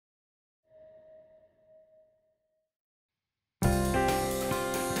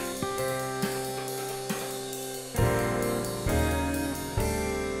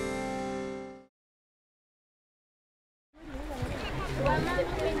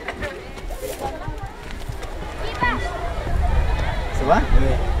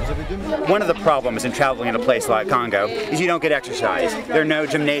One of the problems in traveling in a place like Congo is you don't get exercise. There are no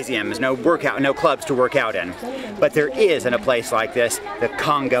gymnasiums, no clubs to work out in. But there is in a place like this, the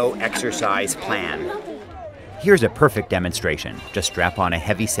Congo Exercise Plan. Here's a perfect demonstration. Just strap on a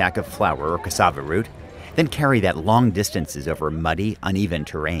heavy sack of flour or cassava root, then carry that long distances over muddy, uneven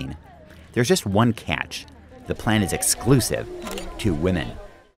terrain. There's just one catch. The plan is exclusive to women.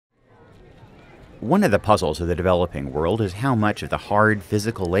 One of the puzzles of the developing world is how much of the hard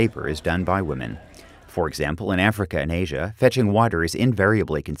physical labor is done by women. For example, in Africa and Asia, fetching water is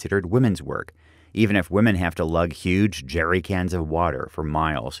invariably considered women's work, even if women have to lug huge jerry cans of water for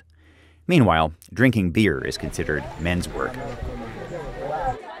miles. Meanwhile, drinking beer is considered men's work.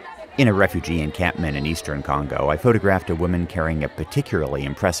 In a refugee encampment in eastern Congo, I photographed a woman carrying a particularly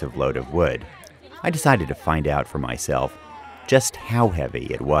impressive load of wood. I decided to find out for myself just how heavy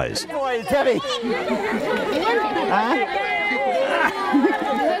it was. Boy, it's heavy!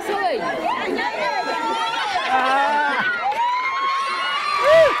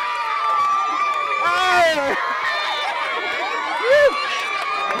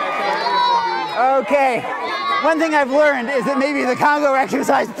 Okay, one thing I've learned is that maybe the Congo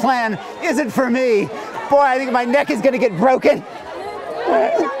Exercise Plan isn't for me. Boy, I think my neck is going to get broken.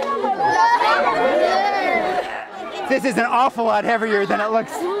 This is an awful lot heavier than it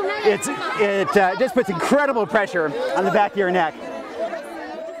looks. It just puts incredible pressure on the back of your neck.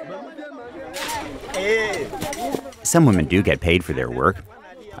 Some women do get paid for their work.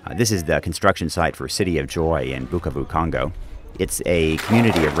 This is the construction site for City of Joy in Bukavu, Congo. It's a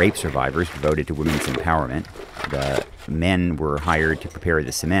community of rape survivors devoted to women's empowerment. The men were hired to prepare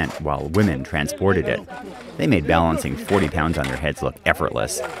the cement while women transported it. They made balancing 40 pounds on their heads look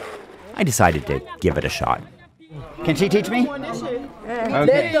effortless. I decided to give it a shot. Can she teach me?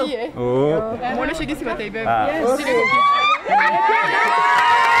 Okay. Oh.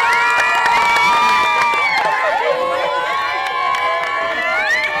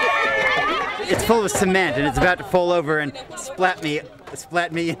 It's full of cement and it's about to fall over and splat me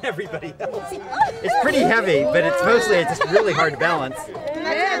and everybody else. It's pretty heavy, but it's just really hard to balance.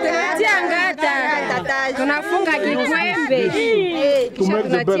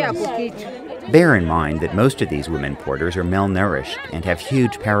 Bear in mind that most of these women porters are malnourished and have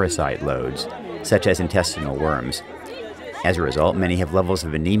huge parasite loads, such as intestinal worms. As a result, many have levels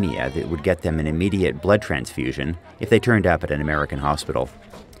of anemia that would get them an immediate blood transfusion if they turned up at an American hospital.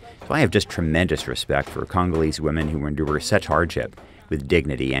 So I have just tremendous respect for Congolese women who endure such hardship with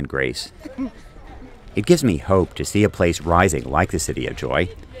dignity and grace. It gives me hope to see a place rising like the City of Joy.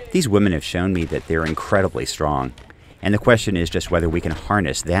 These women have shown me that they're incredibly strong. And the question is just whether we can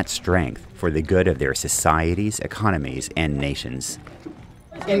harness that strength for the good of their societies, economies, and nations.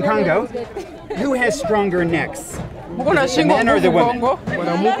 In Congo, who has stronger necks? The men or the women?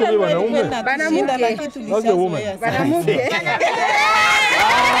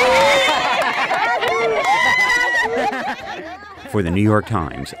 For the New York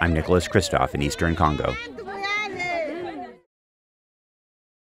Times, I'm Kristof in Eastern Congo.